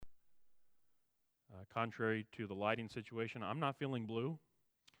contrary to the lighting situation, I'm not feeling blue.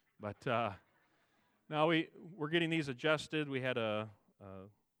 But now we're getting these adjusted. We had an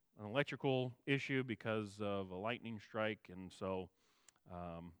electrical issue because of a lightning strike, and so,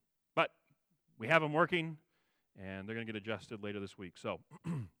 but we have them working, and they're going to get adjusted later this week. So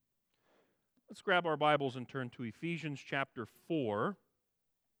let's grab our Bibles and turn to Ephesians chapter 4.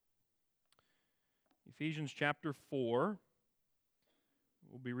 Ephesians chapter 4.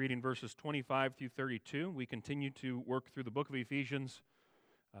 We'll be reading verses 25 through 32. We continue to work through the book of Ephesians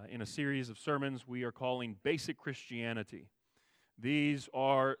in a series of sermons we are calling Basic Christianity. These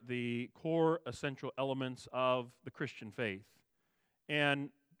are the core essential elements of the Christian faith. And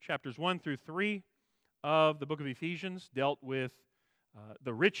chapters 1 through 3 of the book of Ephesians dealt with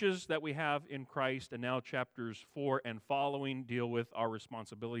the riches that we have in Christ, and now chapters 4 and following deal with our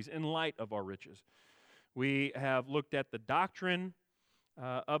responsibilities in light of our riches. We have looked at the doctrine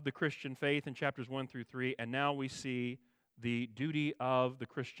of the Christian faith in chapters 1 through 3, and now we see the duty of the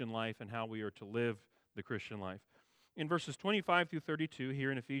Christian life and how we are to live the Christian life. In verses 25 through 32,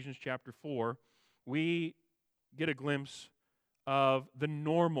 here in Ephesians chapter 4, we get a glimpse of the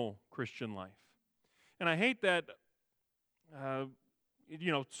normal Christian life. And I hate that,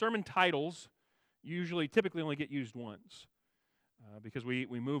 sermon titles typically only get used once because we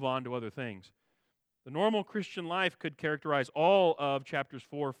move on to other things. The normal Christian life could characterize all of chapters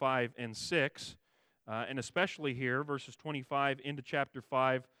 4, 5, and 6, and especially here, verses 25 into chapter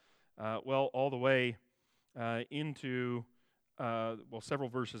 5, all the way into, several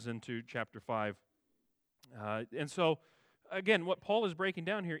verses into chapter 5. And so, again, what Paul is breaking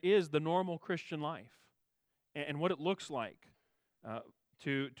down here is the normal Christian life and what it looks like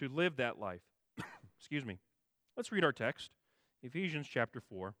to live that life. Excuse me. Let's read our text, Ephesians chapter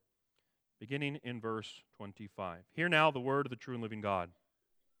 4. Beginning in verse 25. Hear now the word of the true and living God.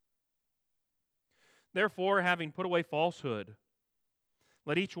 Therefore, having put away falsehood,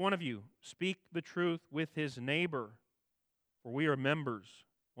 let each one of you speak the truth with his neighbor, for we are members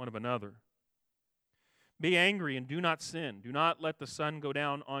one of another. Be angry and do not sin. Do not let the sun go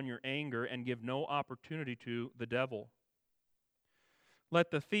down on your anger, and give no opportunity to the devil.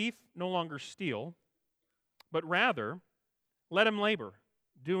 Let the thief no longer steal, but rather let him labor,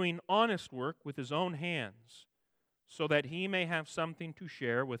 doing honest work with his own hands, so that he may have something to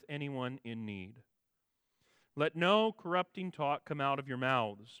share with anyone in need. Let no corrupting talk come out of your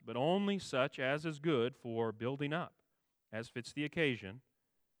mouths, but only such as is good for building up, as fits the occasion,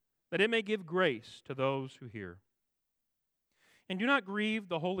 that it may give grace to those who hear. And do not grieve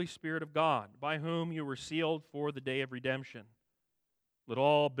the Holy Spirit of God, by whom you were sealed for the day of redemption. Let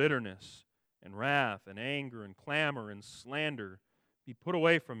all bitterness and wrath and anger and clamor and slander be put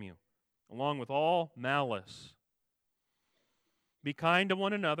away from you, along with all malice. Be kind to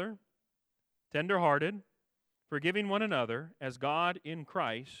one another, tender-hearted, forgiving one another, as God in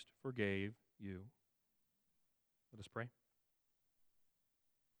Christ forgave you. Let us pray.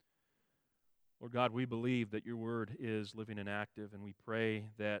 Lord God, we believe that your word is living and active, and we pray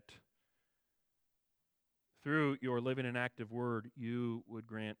that through your living and active word, you would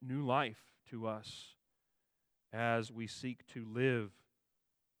grant new life to us as we seek to live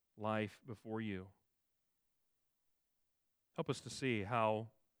life before you. Help us to see how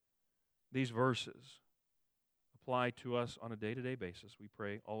these verses apply to us on a day-to-day basis. We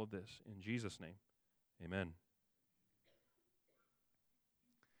pray all of this in Jesus' name. Amen.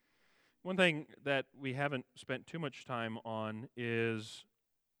 One thing that we haven't spent too much time on is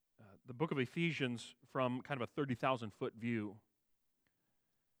the book of Ephesians from kind of a 30,000-foot view.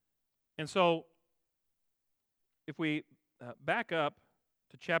 And so, if we back up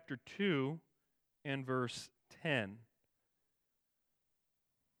to chapter 2 and verse 10,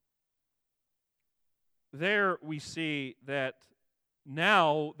 there we see that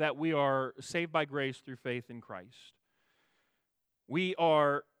now that we are saved by grace through faith in Christ, we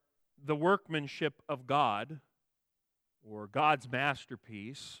are the workmanship of God, or God's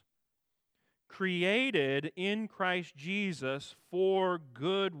masterpiece, created in Christ Jesus for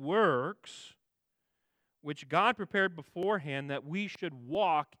good works, which God prepared beforehand that we should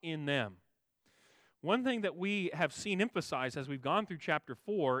walk in them. One thing that we have seen emphasized as we've gone through chapter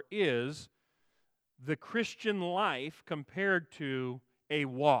 4 is the Christian life compared to a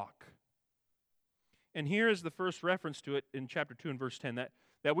walk. And here is the first reference to it in chapter 2 and verse 10,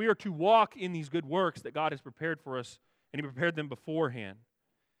 that we are to walk in these good works that God has prepared for us, and He prepared them beforehand.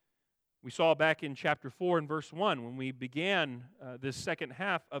 We saw back in chapter 4 and verse 1, when we began this second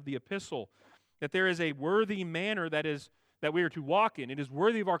half of the epistle, that there is a worthy manner that we are to walk in. It is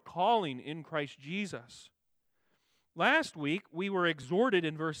worthy of our calling in Christ Jesus. Last week, we were exhorted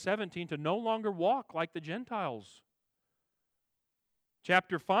in verse 17 to no longer walk like the Gentiles.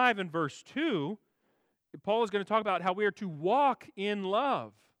 Chapter 5 and verse 2, Paul is going to talk about how we are to walk in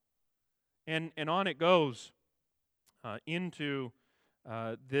love. And on it goes into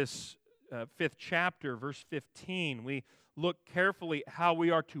this fifth chapter, verse 15. We look carefully how we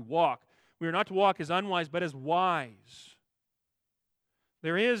are to walk. We are not to walk as unwise, but as wise.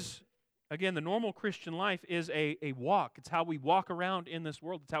 There is, again, the normal Christian life is a walk. It's how we walk around in this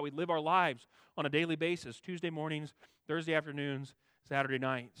world. It's how we live our lives on a daily basis, Tuesday mornings, Thursday afternoons, Saturday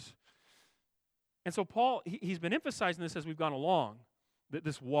nights. And so Paul, he's been emphasizing this as we've gone along,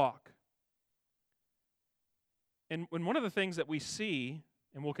 this walk. And one of the things that we see,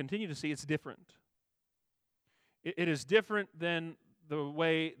 and we'll continue to see, it's different. It is different than the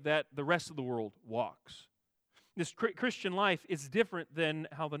way that the rest of the world walks. This Christian life is different than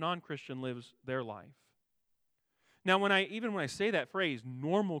how the non-Christian lives their life. Now, when I say that phrase,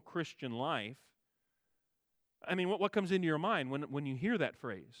 normal Christian life, I mean, what comes into your mind when you hear that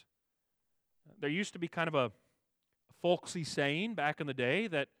phrase? There used to be kind of a folksy saying back in the day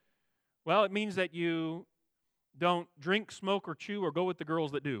that, well, it means that you don't drink, smoke, or chew, or go with the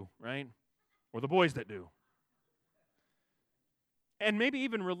girls that do, right? Or the boys that do. And maybe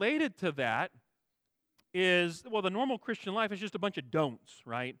even related to that is, well, the normal Christian life is just a bunch of don'ts,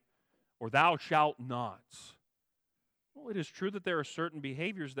 right? Or thou shalt nots. Well, it is true that there are certain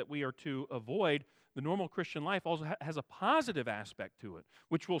behaviors that we are to avoid. The normal Christian life also has a positive aspect to it,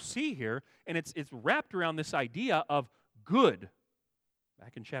 which we'll see here, and it's wrapped around this idea of good.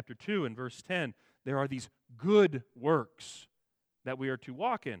 Back in chapter 2 and verse 10, there are these good works that we are to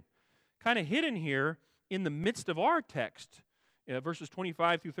walk in. Kind of hidden here in the midst of our text, verses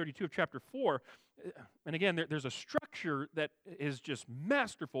 25 through 32 of chapter 4. And again, there's a structure that is just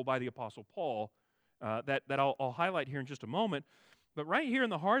masterful by the Apostle Paul that I'll highlight here in just a moment. But right here in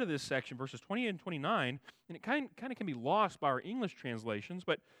the heart of this section, verses 28 and 29, and it kind of can be lost by our English translations,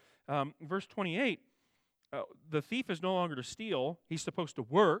 but verse 28, the thief is no longer to steal. He's supposed to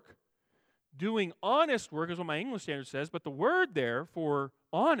work. Doing honest work is what my English standard says, but the word there for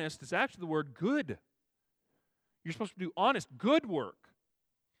honest is actually the word good. You're supposed to do honest, good work.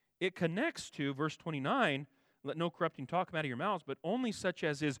 It connects to verse 29, let no corrupting talk come out of your mouths, but only such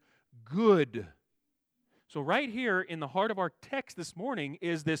as is good. So right here in the heart of our text this morning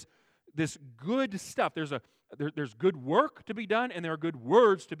is this good stuff. There's good work to be done, and there are good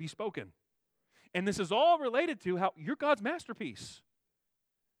words to be spoken. And this is all related to how you're God's masterpiece.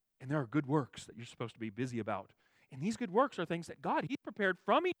 And there are good works that you're supposed to be busy about. And these good works are things that God, He prepared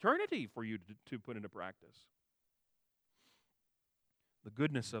from eternity for you to put into practice. The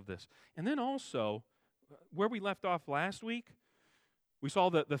goodness of this. And then also, where we left off last week, we saw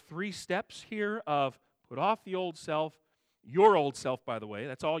the three steps here of put off the old self, your old self, by the way.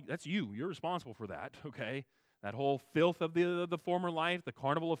 That's you. You're responsible for that, okay? That whole filth of the former life, the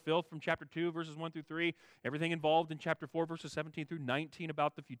carnival of filth from chapter 2, verses 1 through 3, everything involved in chapter 4, verses 17 through 19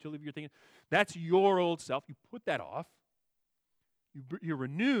 about the futility of your thinking. That's your old self. You put that off. You're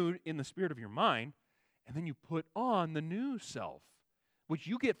renewed in the spirit of your mind, and then you put on the new self, which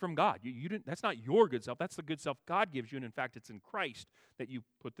you get from God. You didn't. That's not your good self. That's the good self God gives you, and in fact, it's in Christ that you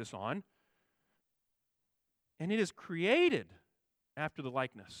put this on. And it is created after the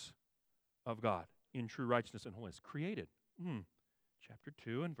likeness of God in true righteousness and holiness. Created. Chapter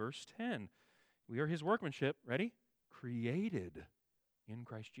 2 and verse 10. We are His workmanship. Ready? Created in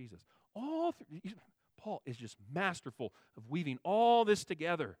Christ Jesus. Paul is just masterful of weaving all this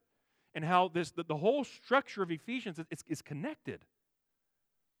together, and how the whole structure of Ephesians is connected.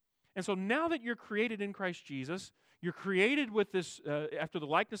 And so now that you're created in Christ Jesus, you're created with this after the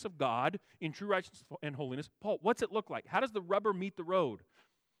likeness of God in true righteousness and holiness. Paul, what's it look like? How does the rubber meet the road?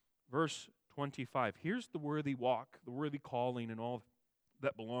 Verse 25. Here's the worthy walk, the worthy calling, and all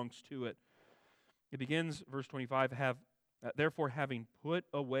that belongs to it. It begins, verse 25, therefore having put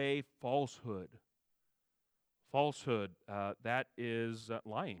away falsehood. Falsehood, that is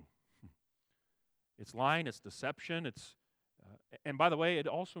lying. It's lying, it's deception, and by the way, it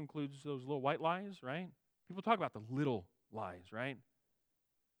also includes those little white lies, right? People talk about the little lies, right?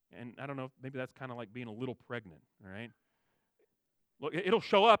 And I don't know, maybe that's kind of like being a little pregnant, all right? Look, it'll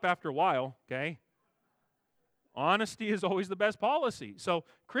show up after a while, okay? Honesty is always the best policy. So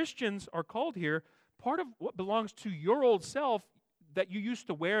Christians are called here, part of what belongs to your old self that you used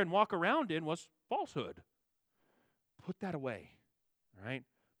to wear and walk around in was falsehood. Put that away, all right?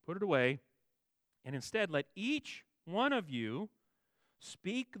 Put it away, and instead let each one of you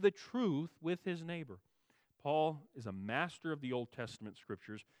speak the truth with his neighbor. Paul is a master of the Old Testament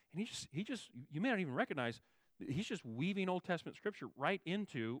scriptures, and he just you may not even recognize He's just weaving Old Testament Scripture right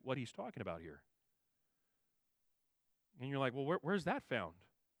into what he's talking about here. And you're like, well, where's that found?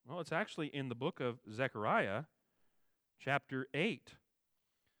 Well, it's actually in the book of Zechariah, chapter 8.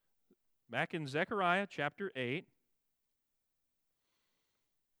 Back in Zechariah, chapter 8,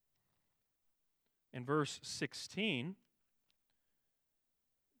 in verse 16,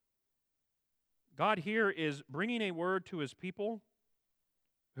 God here is bringing a word to his people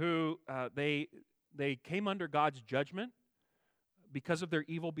who they came under God's judgment because of their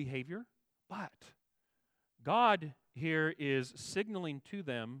evil behavior, but God here is signaling to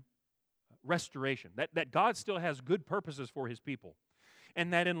them restoration, that God still has good purposes for his people,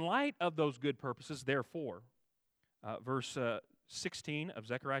 and that in light of those good purposes, therefore, verse 16 of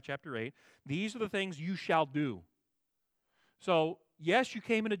Zechariah chapter 8, these are the things you shall do. So, yes, you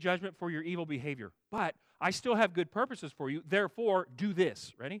came into judgment for your evil behavior, but I still have good purposes for you, therefore, do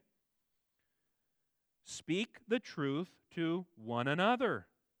this. Ready? Speak the truth to one another.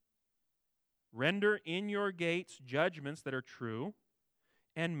 Render in your gates judgments that are true,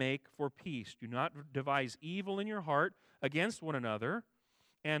 and make for peace. Do not devise evil in your heart against one another,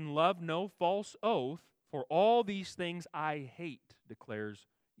 and love no false oath, for all these things I hate, declares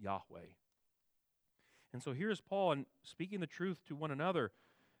Yahweh. And so here's Paul, and speaking the truth to one another,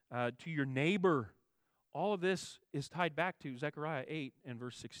 to your neighbor. All of this is tied back to Zechariah 8 and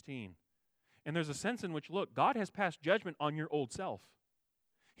verse 16. And there's a sense in which, look, God has passed judgment on your old self.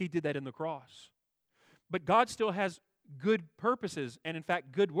 He did that in the cross. But God still has good purposes and, in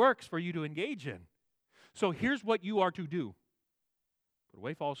fact, good works for you to engage in. So here's what you are to do. Put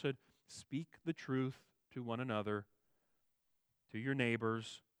away falsehood. Speak the truth to one another, to your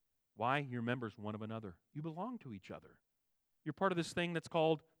neighbors. Why? You're members one of another. You belong to each other. You're part of this thing that's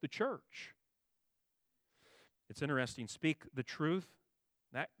called the church. It's interesting. Speak the truth.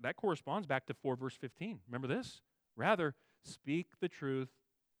 That corresponds back to 4 verse 15. Remember this? Rather, speak the truth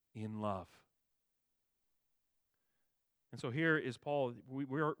in love. And so here is Paul.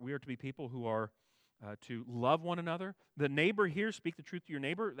 We are to be people who are to love one another. The neighbor here, speak the truth to your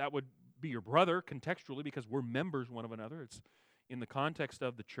neighbor. That would be your brother contextually, because we're members one of another. It's in the context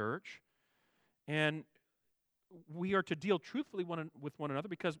of the church. And we are to deal truthfully with one another,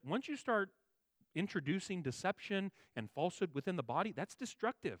 because once you start introducing deception and falsehood within the body, that's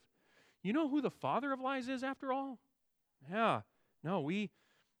destructive. You know who the father of lies is, after all? Yeah. No,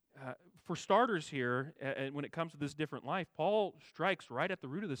 for starters here, when it comes to this different life, Paul strikes right at the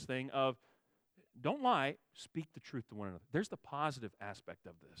root of this thing of, don't lie, speak the truth to one another. There's the positive aspect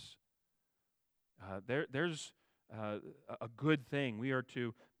of this. There's a good thing. We are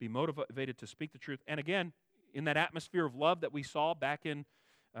to be motivated to speak the truth. And again, in that atmosphere of love that we saw back in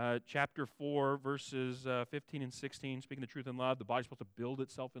chapter 4, verses 15 and 16, speaking the truth in love, the body's supposed to build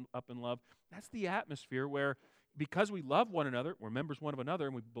itself up in love. That's the atmosphere where, because we love one another, we're members one of another,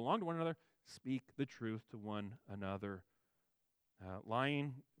 and we belong to one another, speak the truth to one another.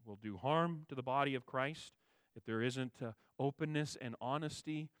 Lying will do harm to the body of Christ if there isn't openness and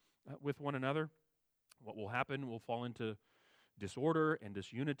honesty with one another. What will happen? We'll fall into disorder and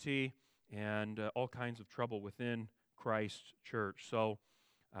disunity and all kinds of trouble within Christ's church. So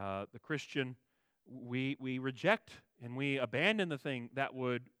the Christian, we reject and we abandon the thing that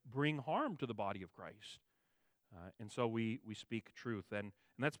would bring harm to the body of Christ. And so we speak truth. And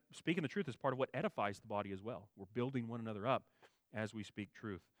that's, speaking the truth is part of what edifies the body as well. We're building one another up as we speak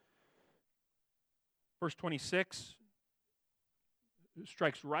truth. Verse 26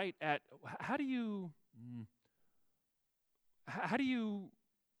 strikes right at, how do you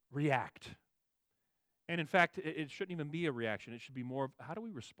react? And in fact, it shouldn't even be a reaction. It should be more of, how do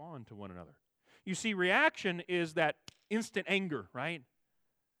we respond to one another? You see, reaction is that instant anger, right?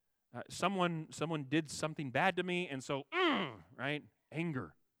 Someone did something bad to me, and so, right?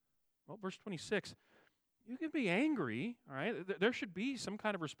 Anger. Well, verse 26, you can be angry, all right? There should be some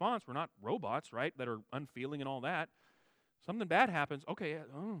kind of response. We're not robots, right, that are unfeeling and all that. Something bad happens. Okay,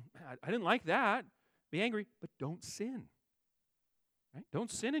 I didn't like that. Be angry, but don't sin. Right? Don't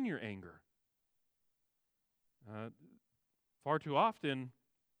sin in your anger. Far too often,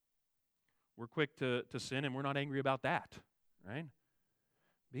 we're quick to sin, and we're not angry about that, right?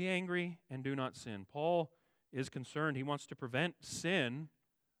 Be angry and do not sin. Paul is concerned. He wants to prevent sin,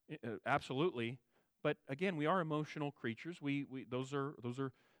 absolutely. But again, we are emotional creatures. Those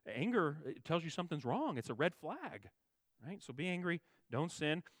are anger. It tells you something's wrong. It's a red flag, right? So be angry, don't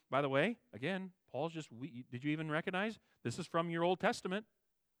sin. By the way, again, Paul's just. Did you even recognize this is from your Old Testament?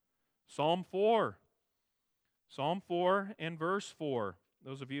 Psalm 4. Psalm 4 and verse 4.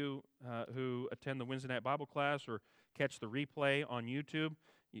 Those of you who attend the Wednesday night Bible class or catch the replay on YouTube,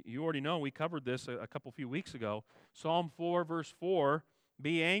 You already know, we covered this a few weeks ago. Psalm 4, verse 4,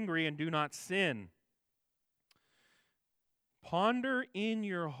 be angry and do not sin. Ponder in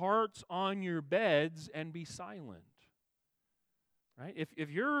your hearts on your beds and be silent. Right? If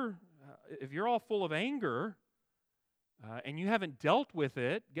you're all full of anger and you haven't dealt with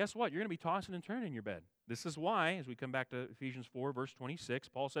it, guess what? You're going to be tossing and turning in your bed. This is why, as we come back to Ephesians 4, verse 26,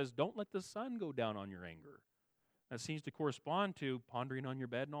 Paul says, don't let the sun go down on your anger. That seems to correspond to pondering on your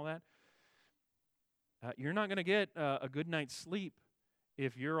bed and all that. You're not going to get a good night's sleep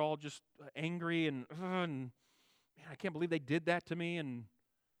if you're all just angry and man, I can't believe they did that to me, and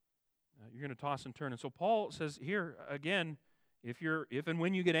you're going to toss and turn. And so Paul says here, again, if and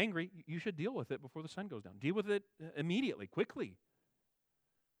when you get angry, you should deal with it before the sun goes down. Deal with it immediately, quickly.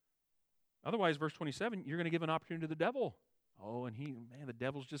 Otherwise, verse 27, you're going to give an opportunity to the devil. Oh, and the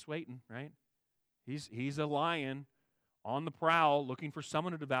devil's just waiting, right? He's a lion on the prowl looking for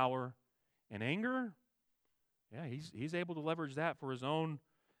someone to devour. And anger, yeah, he's able to leverage that for his own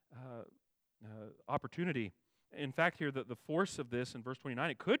opportunity. In fact, here, the force of this in verse 29,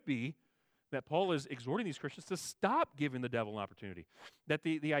 it could be that Paul is exhorting these Christians to stop giving the devil an opportunity. That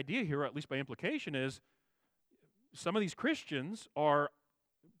the idea here, at least by implication, is some of these Christians are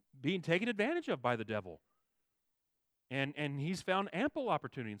being taken advantage of by the devil. And he's found ample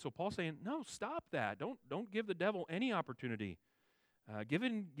opportunity. And so Paul's saying, no, stop that. Don't give the devil any opportunity.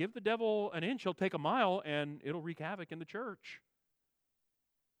 Give the devil an inch, he'll take a mile, and it'll wreak havoc in the church.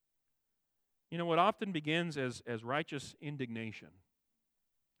 You know, what often begins as righteous indignation,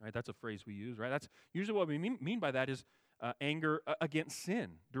 right? That's a phrase we use, right? That's usually what we mean by that is anger against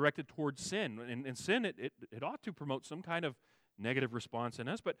sin, directed towards sin. And sin, it ought to promote some kind of negative response in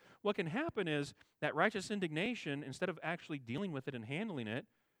us. But what can happen is that righteous indignation, instead of actually dealing with it and handling it,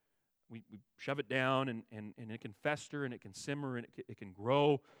 we shove it down, and it can fester, and it can simmer, and it can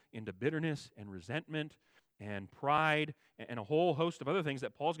grow into bitterness and resentment and pride and a whole host of other things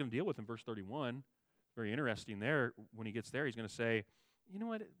that Paul's going to deal with in verse 31. Very interesting there. When he gets there, he's going to say, you know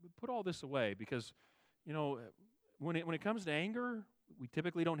what, put all this away, because, you know, when it comes to anger, we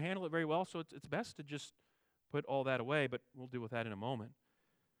typically don't handle it very well, so it's best to just put all that away, but we'll deal with that in a moment.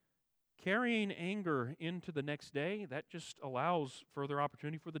 Carrying anger into the next day, that just allows further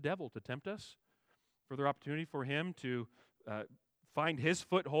opportunity for the devil to tempt us, further opportunity for him to find his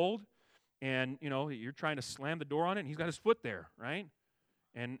foothold. And, you know, you're trying to slam the door on it, and he's got his foot there, right?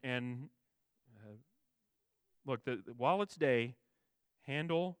 And look, while it's day,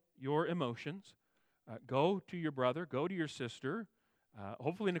 handle your emotions. Go to your brother, go to your sister,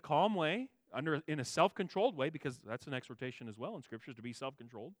 hopefully in a calm way, in a self-controlled way, because that's an exhortation as well in Scriptures to be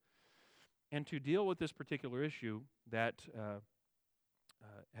self-controlled, and to deal with this particular issue that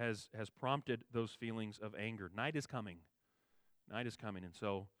has prompted those feelings of anger. Night is coming. Night is coming, and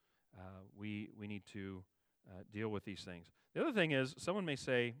so we need to deal with these things. The other thing is, someone may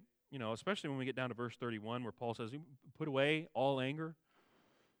say, you know, especially when we get down to verse 31 where Paul says, put away all anger.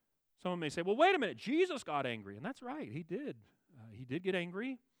 Someone may say, well, wait a minute, Jesus got angry. And that's right, he did. He did get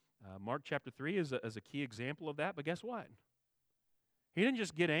angry. Mark chapter 3 is a key example of that, but guess what? He didn't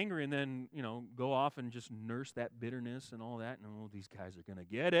just get angry and then, you know, go off and just nurse that bitterness and all that, and, oh, these guys are going to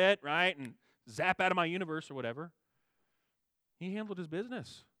get it, right, and zap out of my universe or whatever. He handled his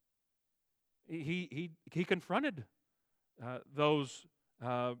business. He confronted those,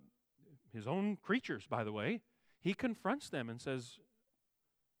 his own creatures, by the way. He confronts them and says,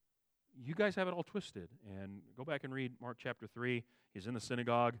 you guys have it all twisted. And go back and read Mark chapter 3. He's in the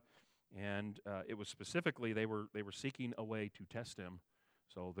synagogue, and it was specifically they were seeking a way to test him.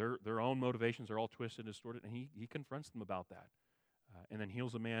 So their own motivations are all twisted and distorted, and he confronts them about that, and then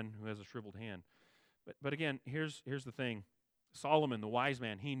heals a man who has a shriveled hand. But again, here's the thing. Solomon, the wise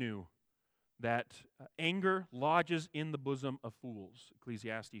man, he knew that anger lodges in the bosom of fools,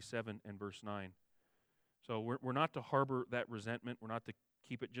 Ecclesiastes 7 and verse 9. So we're not to harbor that resentment. We're not to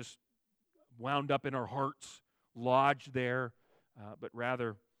keep it just wound up in our hearts, lodged there, but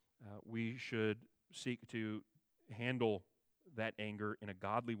rather we should seek to handle that anger in a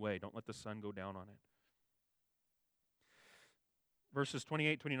godly way. Don't let the sun go down on it. Verses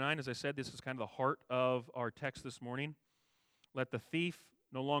 28, 29, as I said, this is kind of the heart of our text this morning. Let the thief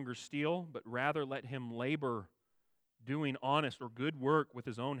no longer steal, but rather let him labor, doing honest or good work with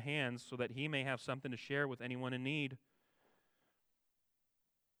his own hands, so that he may have something to share with anyone in need.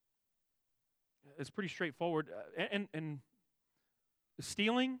 It's pretty straightforward. And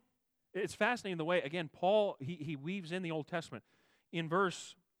stealing, it's fascinating the way, again, Paul, he weaves in the Old Testament. In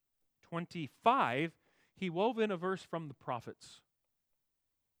verse 25, he wove in a verse from the prophets.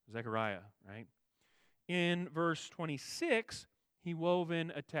 Zechariah, right? In verse 26, he wove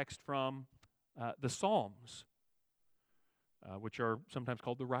in a text from the Psalms, which are sometimes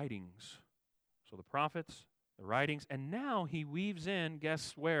called the writings. So the prophets, the writings, and now he weaves in,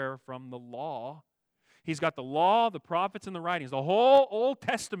 guess where, from the law. He's got the law, the prophets, and the writings, the whole Old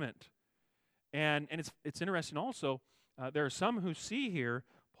Testament. And it's interesting also, there are some who see here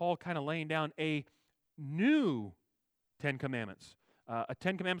Paul kind of laying down a new Ten Commandments, a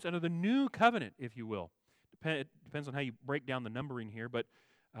Ten Commandments under the new covenant, if you will. It depends on how you break down the numbering here, but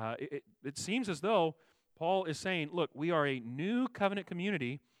it seems as though Paul is saying, look, we are a new covenant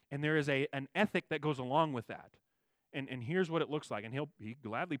community, and there is an ethic that goes along with that. And here's what it looks like. And he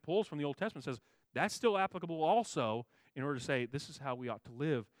gladly pulls from the Old Testament and says, that's still applicable also in order to say this is how we ought to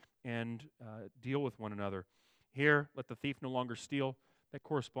live and deal with one another. Here, let the thief no longer steal. That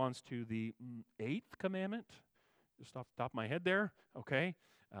corresponds to the 8th commandment, just off the top of my head there. Okay,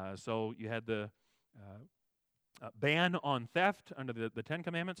 so you had the ban on theft under the Ten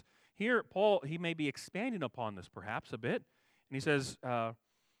Commandments. Here, Paul, he may be expanding upon this perhaps a bit. And he says,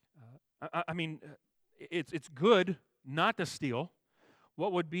 it's good not to steal.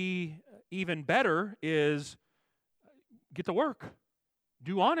 What would be even better is get to work.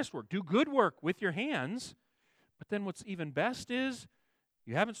 Do honest work. Do good work with your hands. But then what's even best is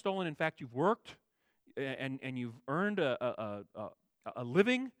you haven't stolen. In fact, you've worked and you've earned a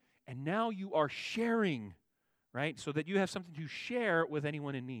living, and now you are sharing, right? So that you have something to share with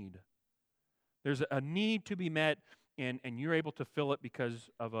anyone in need. There's a need to be met, and you're able to fill it because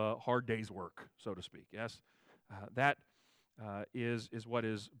of a hard day's work, so to speak. Yes? That is what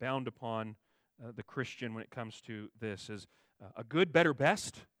is bound upon the Christian when it comes to this, is a good, better,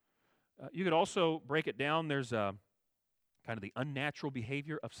 best. You could also break it down. There's kind of the unnatural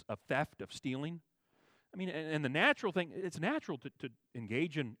behavior of theft, of stealing. I mean, and the natural thing, it's natural to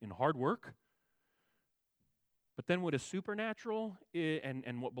engage in hard work. But then what is supernatural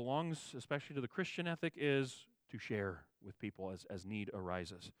and what belongs especially to the Christian ethic is to share with people as need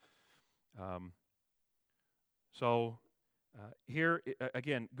arises. Here,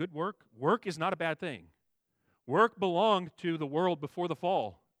 again, good work. Work is not a bad thing. Work belonged to the world before the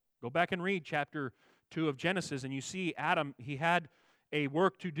fall. Go back and read chapter 2 of Genesis, and you see Adam, he had a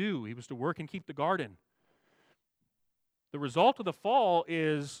work to do. He was to work and keep the garden. The result of the fall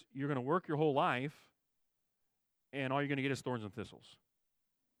is you're going to work your whole life, and all you're going to get is thorns and thistles.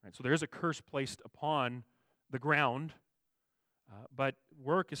 Right? So there is a curse placed upon the ground, but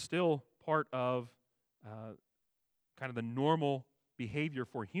work is still part of kind of the normal behavior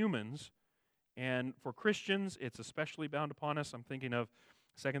for humans. And for Christians, it's especially bound upon us. I'm thinking of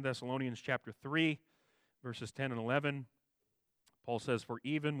 2 Thessalonians chapter 3, verses 10 and 11. Paul says, "For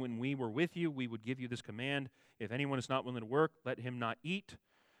even when we were with you, we would give you this command. If anyone is not willing to work, let him not eat.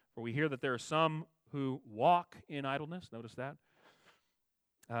 For we hear that there are some who walk in idleness." Notice that.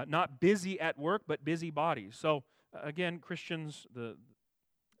 Not busy at work, but busy bodies. So, again, Christians,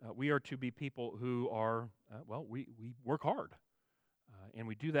 we are to be people who are, we work hard. And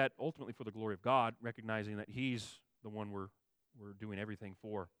we do that ultimately for the glory of God, recognizing that He's the one we're doing everything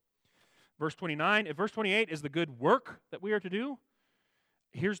for. Verse 29, if verse 28 is the good work that we are to do,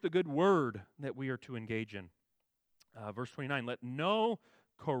 here's the good word that we are to engage in. Verse 29, let no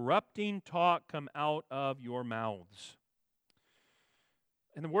corrupting talk come out of your mouths.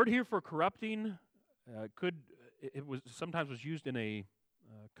 And the word here for corrupting sometimes was used in a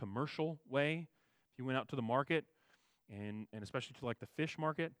commercial way. If you went out to the market, and especially to like the fish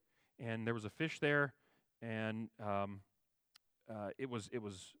market, and there was a fish there, and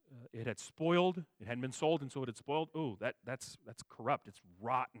it had spoiled. It hadn't been sold, and so it had spoiled. Oh, that's corrupt. It's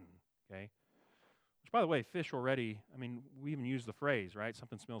rotten. Okay. Which, by the way, fish already. I mean, we even use the phrase, right?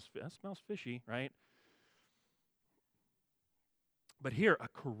 Something smells fishy, right? But here, a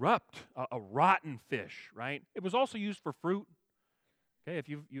corrupt, a rotten fish, right? It was also used for fruit. Okay, if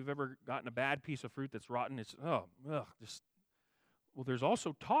you've ever gotten a bad piece of fruit that's rotten, it's there's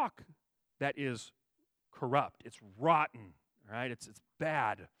also talk that is corrupt. It's rotten, right? It's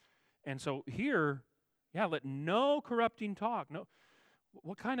bad. And so here, let no corrupting talk. No,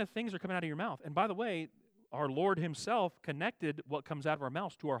 what kind of things are coming out of your mouth? And by the way, our Lord Himself connected what comes out of our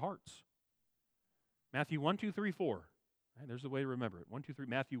mouths to our hearts. Matthew 1, 2, 3, 4. Right, there's the way to remember it. 1, 2, 3.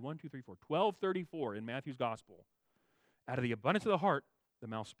 Matthew 1, 2, 3, 4. 12:34 in Matthew's Gospel. Out of the abundance of the heart, the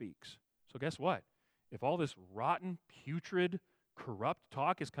mouth speaks. So guess what? If all this rotten, putrid, corrupt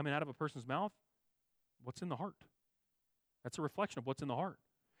talk is coming out of a person's mouth, what's in the heart? That's a reflection of what's in the heart.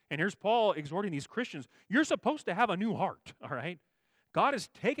 And here's Paul exhorting these Christians, you're supposed to have a new heart, all right? God has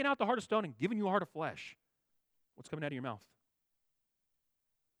taken out the heart of stone and given you a heart of flesh. What's coming out of your mouth?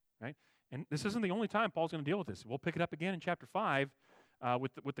 Right? And this isn't the only time Paul's going to deal with this. We'll pick it up again in chapter 5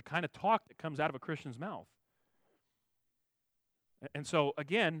 with the kind of talk that comes out of a Christian's mouth. And so,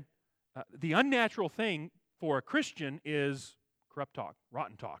 again, the unnatural thing for a Christian is corrupt talk,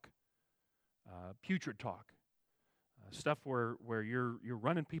 rotten talk, putrid talk, stuff where you're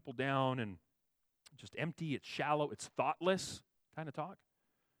running people down and just empty, it's shallow, it's thoughtless kind of talk.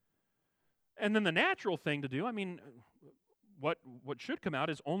 And then the natural thing to do, I mean, what should come out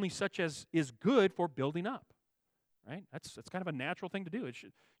is only such as is good for building up, right? That's kind of a natural thing to do.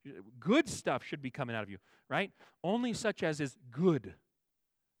 Good stuff should be coming out of you, right? Only such as is good.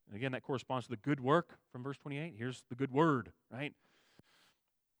 And again, that corresponds to the good work from verse 28. Here's the good word, right?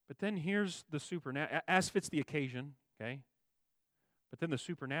 But then here's the supernatural, as fits the occasion, okay? But then the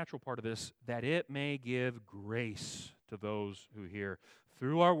supernatural part of this, that it may give grace to those who hear.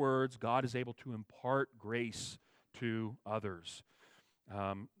 Through our words, God is able to impart grace to others.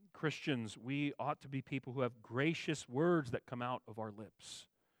 Christians, we ought to be people who have gracious words that come out of our lips.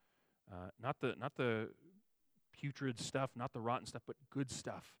 Not the putrid stuff, not the rotten stuff, but good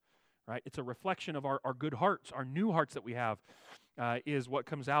stuff, right? It's a reflection of our good hearts, our new hearts that we have, is what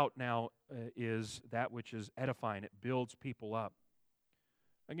comes out now is that which is edifying. It builds people up.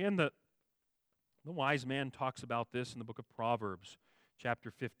 Again, the wise man talks about this in the book of Proverbs,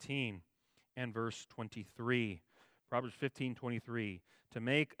 chapter 15 and verse 23. Proverbs 15:23. To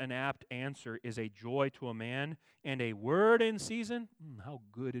make an apt answer is a joy to a man, and a word in season, how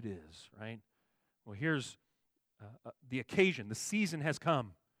good it is, right? Well, here's the occasion. The season has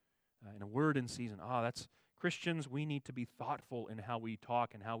come, and a word in season. That's Christians. We need to be thoughtful in how we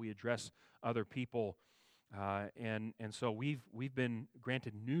talk and how we address other people, and so we've been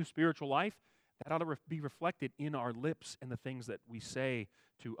granted new spiritual life. That ought to be reflected in our lips and the things that we say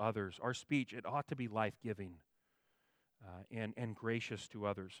to others. Our speech, it ought to be life-giving. And gracious to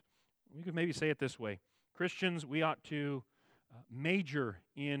others. We could maybe say it this way. Christians, we ought to major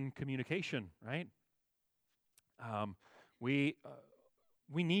in communication, right? We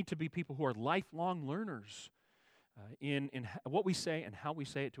need to be people who are lifelong learners in what we say and how we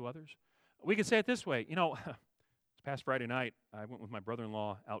say it to others. We could say it this way. This past Friday night, I went with my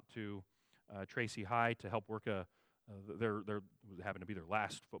brother-in-law out to Tracy High to help work their happened to be their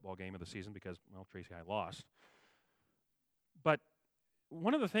last football game of the season because, well, Tracy High lost. But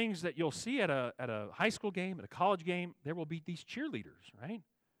one of the things that you'll see at a high school game, at a college game, there will be these cheerleaders, right?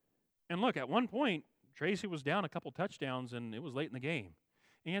 And look, at one point, Tracy was down a couple touchdowns, and it was late in the game.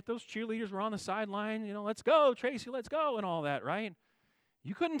 And yet those cheerleaders were on the sideline, let's go, Tracy, let's go, and all that, right?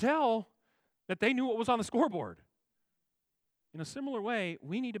 You couldn't tell that they knew what was on the scoreboard. In a similar way,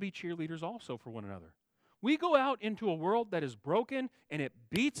 we need to be cheerleaders also for one another. We go out into a world that is broken, and it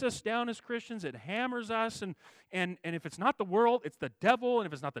beats us down as Christians. It hammers us, and if it's not the world, it's the devil, and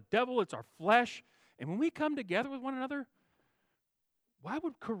if it's not the devil, it's our flesh. And when we come together with one another, why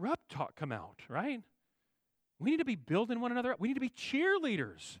would corrupt talk come out, right? We need to be building one another up. We need to be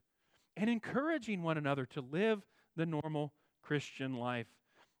cheerleaders and encouraging one another to live the normal Christian life.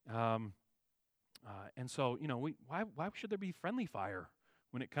 And so, why should there be friendly fire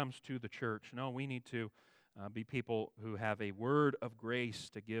when it comes to the church? No, we need to be people who have a word of grace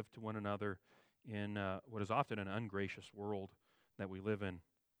to give to one another in what is often an ungracious world that we live in.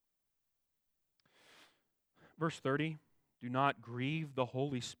 Verse 30, do not grieve the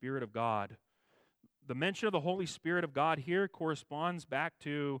Holy Spirit of God. The mention of the Holy Spirit of God here corresponds back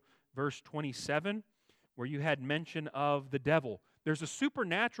to verse 27, where you had mention of the devil. There's a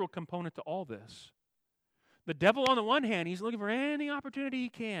supernatural component to all this. The devil, on the one hand, he's looking for any opportunity he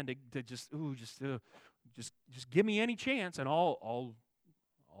can to just give me any chance, and I'll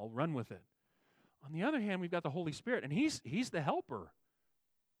run with it. On the other hand, we've got the Holy Spirit, and he's the helper.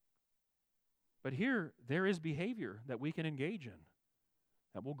 But here, there is behavior that we can engage in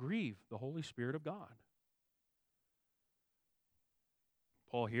that will grieve the Holy Spirit of God.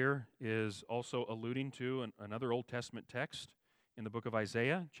 Paul here is also alluding to another Old Testament text in the book of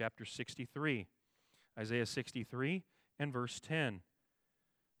Isaiah, chapter 63. Isaiah 63 and verse 10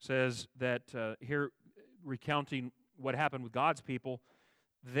 says that here, recounting what happened with God's people,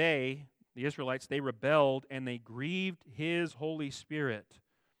 the Israelites, they rebelled and they grieved His Holy Spirit.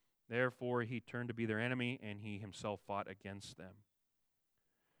 Therefore, He turned to be their enemy, and He Himself fought against them.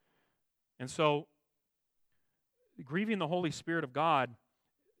 And so, grieving the Holy Spirit of God,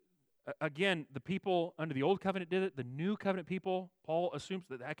 again, the people under the Old Covenant did it. The New Covenant people, Paul assumes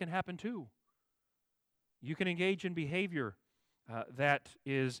that can happen too. You can engage in behavior that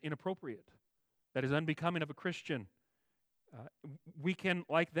is inappropriate, that is unbecoming of a Christian. We can,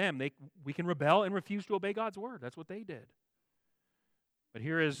 like them, we can rebel and refuse to obey God's word. That's what they did. But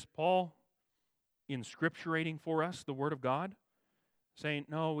here is Paul inscripturating for us the Word of God, saying,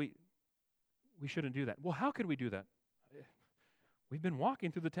 no, we shouldn't do that. Well, how could we do that? We've been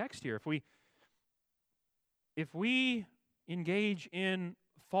walking through the text here. If we engage in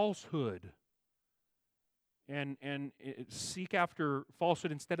falsehood and seek after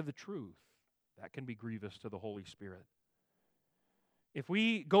falsehood instead of the truth, that can be grievous to the Holy Spirit. If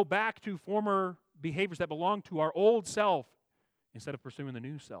we go back to former behaviors that belong to our old self instead of pursuing the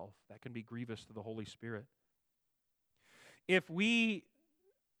new self, that can be grievous to the Holy Spirit. If we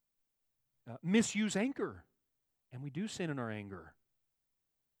misuse anger, and we do sin in our anger,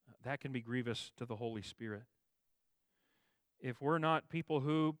 that can be grievous to the Holy Spirit. If we're not people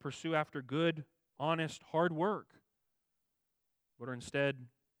who pursue after good, honest, hard work, but are instead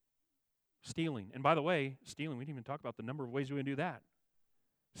stealing. And by the way, stealing, we didn't even talk about the number of ways we can do that.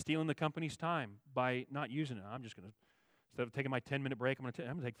 Stealing the company's time by not using it. I'm just going to, instead of taking my 10-minute break, I'm going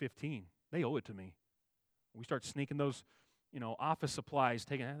to take 15. They owe it to me. We start sneaking those, office supplies.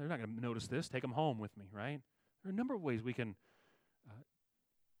 They're not going to notice this. Take them home with me, right? There are a number of ways we can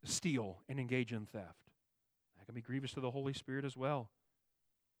steal and engage in theft. That can be grievous to the Holy Spirit as well.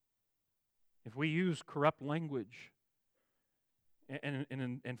 If we use corrupt language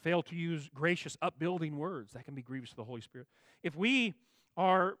and fail to use gracious, upbuilding words, that can be grievous to the Holy Spirit. If we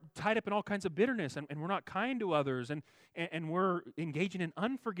are tied up in all kinds of bitterness and we're not kind to others and we're engaging in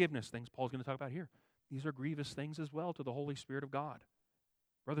unforgiveness, things Paul's going to talk about here, these are grievous things as well to the Holy Spirit of God.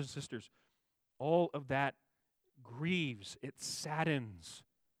 Brothers and sisters, all of that grieves, it saddens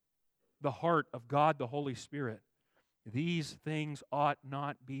the heart of God, the Holy Spirit. These things ought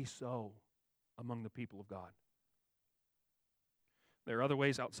not be so among the people of God. There are other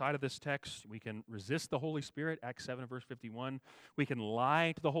ways outside of this text. We can resist the Holy Spirit, Acts 7 and verse 51. We can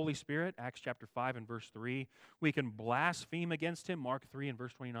lie to the Holy Spirit, Acts chapter 5 and verse 3. We can blaspheme against Him, Mark 3 and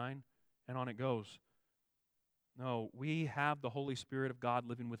verse 29, and on it goes. No, we have the Holy Spirit of God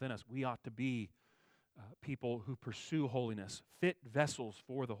living within us. We ought to be people who pursue holiness, fit vessels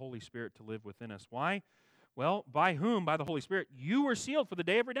for the Holy Spirit to live within us. Why? Well, by whom? By the Holy Spirit. You were sealed for the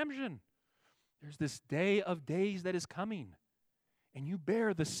day of redemption. There's this day of days that is coming, and you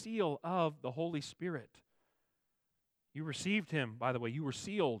bear the seal of the Holy Spirit. You received Him, by the way. You were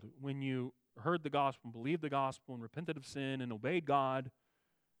sealed when you heard the gospel, believed the gospel, and repented of sin and obeyed God.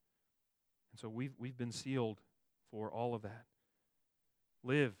 And so we've been sealed for all of that.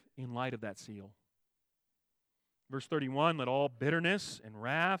 Live in light of that seal. Verse 31, let all bitterness and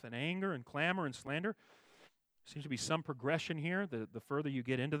wrath and anger and clamor and slander. Seems to be some progression here the further you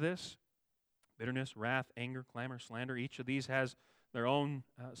get into this. Bitterness, wrath, anger, clamor, slander. Each of these has their own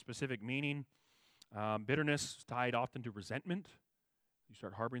specific meaning. Bitterness is tied often to resentment. You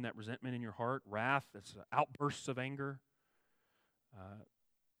start harboring that resentment in your heart. Wrath, that's outbursts of anger.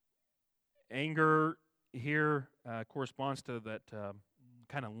 Anger here corresponds to that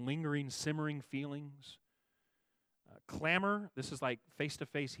kind of lingering, simmering feelings. Clamor, this is like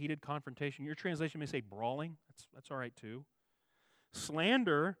face-to-face heated confrontation. Your translation may say brawling. That's all right too.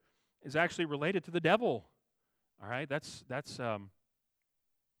 Slander is actually related to the devil. All right, that's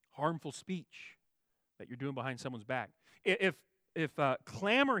harmful speech that you're doing behind someone's back. If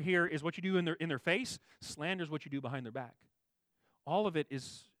clamor here is what you do in their face, slander is what you do behind their back. All of it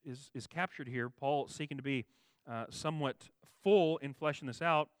is captured here. Paul seeking to be somewhat full in fleshing this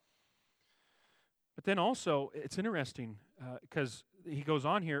out. But then also, it's interesting because he goes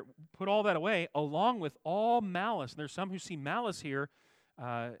on here, put all that away along with all malice. And there's some who see malice here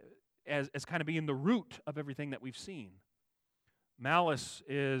as kind of being the root of everything that we've seen. Malice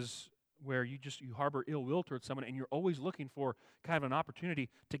is where you harbor ill will towards someone and you're always looking for kind of an opportunity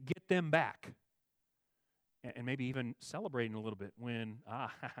to get them back. And maybe even celebrating a little bit when,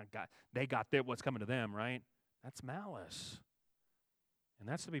 they got what's coming to them, right? That's malice. And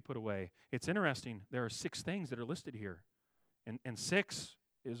that's to be put away. It's interesting. There are 6 things that are listed here. And 6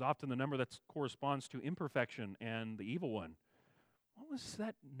 is often the number that corresponds to imperfection and the evil one. What was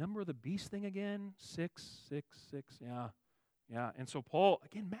that number of the beast thing again? 6, 6, 6. Yeah. And so Paul,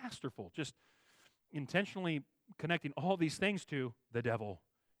 again, masterful, just intentionally connecting all these things to the devil.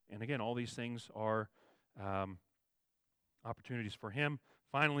 And again, all these things are opportunities for him.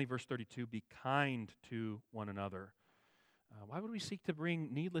 Finally, verse 32, be kind to one another. Why would we seek to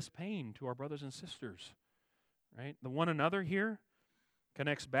bring needless pain to our brothers and sisters? Right? The one another here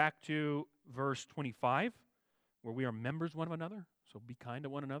connects back to verse 25, where we are members one of another. So be kind to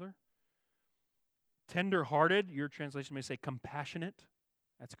one another. Tender-hearted, your translation may say compassionate.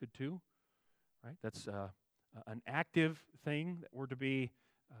 That's good too. Right? That's an active thing that we're to be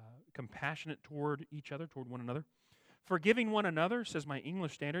compassionate toward each other, toward one another. Forgiving one another, says my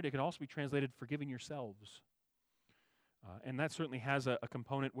English standard, it could also be translated forgiving yourselves. And that certainly has a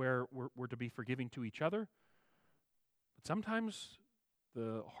component where we're to be forgiving to each other. But sometimes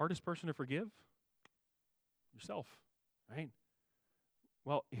the hardest person to forgive, yourself, right?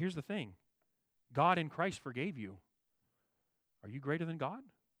 Well, here's the thing. God in Christ forgave you. Are you greater than God?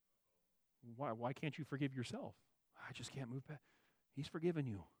 Why can't you forgive yourself? I just can't move past. He's forgiven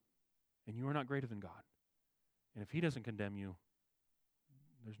you, and you are not greater than God. And if He doesn't condemn you,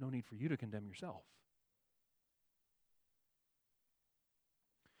 there's no need for you to condemn yourself.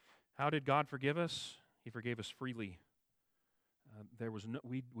 How did God forgive us? He forgave us freely.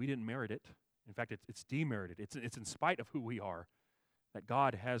 We didn't merit it. In fact, it's demerited. It's in spite of who we are that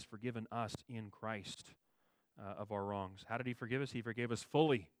God has forgiven us in Christ of our wrongs. How did He forgive us? He forgave us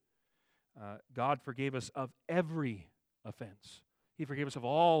fully. God forgave us of every offense. He forgave us of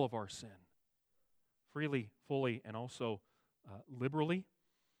all of our sin, freely, fully, and also liberally.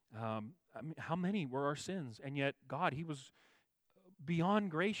 How many were our sins? And yet God, He was beyond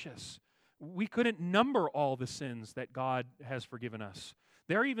gracious. We couldn't number all the sins that God has forgiven us.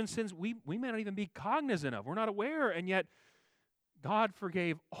 There are even sins we may not even be cognizant of. We're not aware, and yet God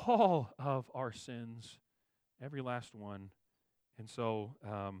forgave all of our sins, every last one. And so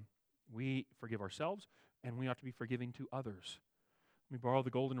we forgive ourselves, and we ought to be forgiving to others. We borrow the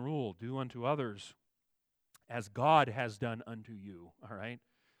golden rule, do unto others as God has done unto you, all right?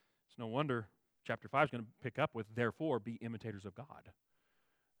 It's no wonder chapter 5 is going to pick up with, therefore, be imitators of God.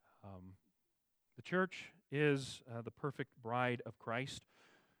 The church is the perfect bride of Christ,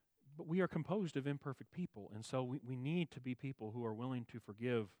 but we are composed of imperfect people, and so we need to be people who are willing to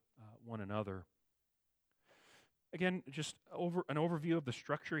forgive one another. Again, just an overview of the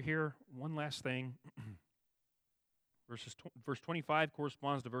structure here. One last thing. Verse 25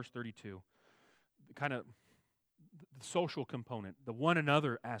 corresponds to verse 32. Kind of the social component, the one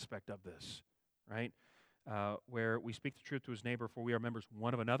another aspect of this, right? Where we speak the truth to his neighbor, for we are members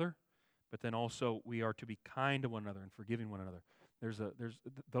one of another, but then also we are to be kind to one another and forgiving one another.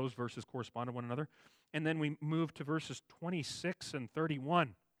 Those verses correspond to one another. And then we move to verses 26 and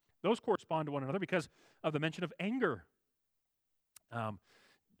 31. Those correspond to one another because of the mention of anger.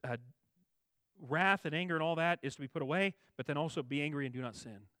 Wrath and anger and all that is to be put away, but then also be angry and do not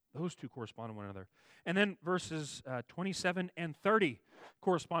sin. Those two correspond to one another. And then verses 27 and 30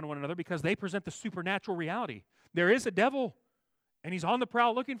 correspond to one another because they present the supernatural reality. There is a devil, and he's on the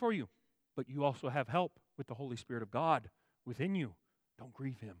prowl looking for you, but you also have help with the Holy Spirit of God within you. Don't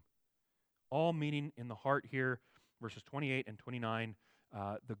grieve him. All meaning in the heart here, verses 28 and 29,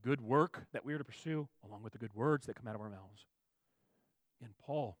 the good work that we are to pursue, along with the good words that come out of our mouths. And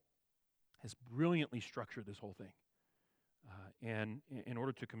Paul has brilliantly structured this whole thing. And in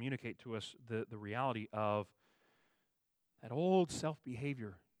order to communicate to us the reality of that old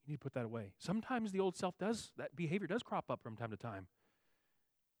self-behavior, you need to put that away. Sometimes the old that behavior does crop up from time to time.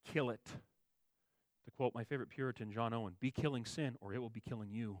 Kill it. To quote my favorite Puritan, John Owen, be killing sin or it will be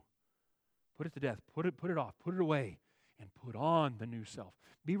killing you. Put it to death. Put it off. Put it away. And put on the new self.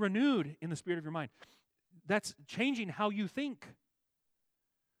 Be renewed in the spirit of your mind. That's changing how you think.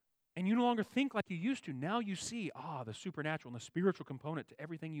 And you no longer think like you used to. Now you see, the supernatural and the spiritual component to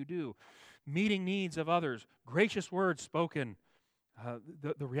everything you do. Meeting needs of others. Gracious words spoken.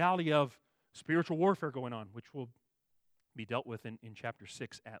 The reality of spiritual warfare going on, which will be dealt with in chapter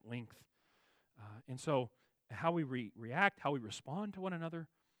 6 at length. And so how we react, how we respond to one another,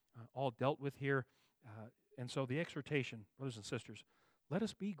 all dealt with here. And so the exhortation, brothers and sisters, let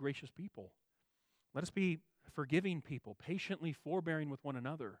us be gracious people. Let us be forgiving people, patiently forbearing with one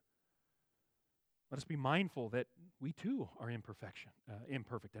another. Let us be mindful that we too are imperfect,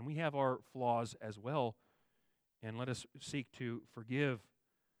 and we have our flaws as well. And let us seek to forgive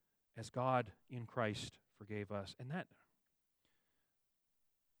as God in Christ forgave us. And that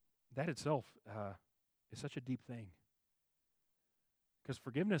itself is such a deep thing. Because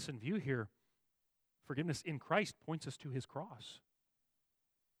forgiveness in view here, forgiveness in Christ points us to his cross.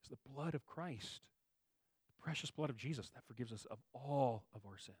 It's the blood of Christ, the precious blood of Jesus that forgives us of all of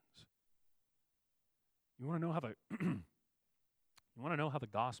our sins. You want to know how the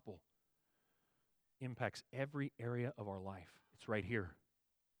gospel impacts every area of our life? It's right here.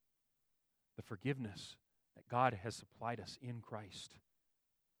 The forgiveness that God has supplied us in Christ.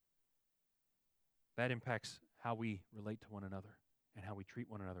 That impacts how we relate to one another and how we treat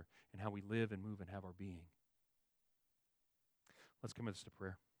one another and how we live and move and have our being. Let's commit this to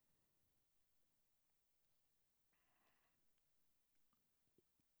prayer.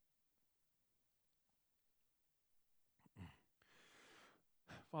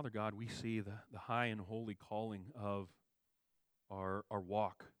 Father God, we see the high and holy calling of our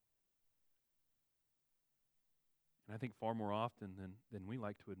walk. And I think far more often than we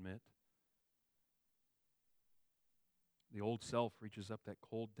like to admit, the old self reaches up that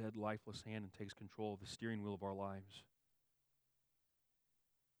cold, dead, lifeless hand and takes control of the steering wheel of our lives.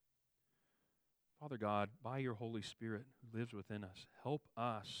 Father God, by your Holy Spirit who lives within us, help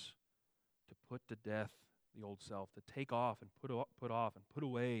us to put to death the old self, to take off and put off and put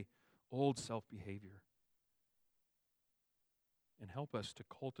away old self-behavior. And help us to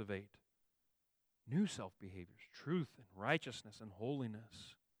cultivate new self-behaviors, truth and righteousness and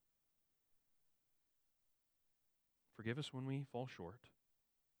holiness. Forgive us when we fall short.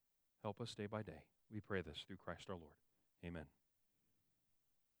 Help us day by day. We pray this through Christ our Lord. Amen.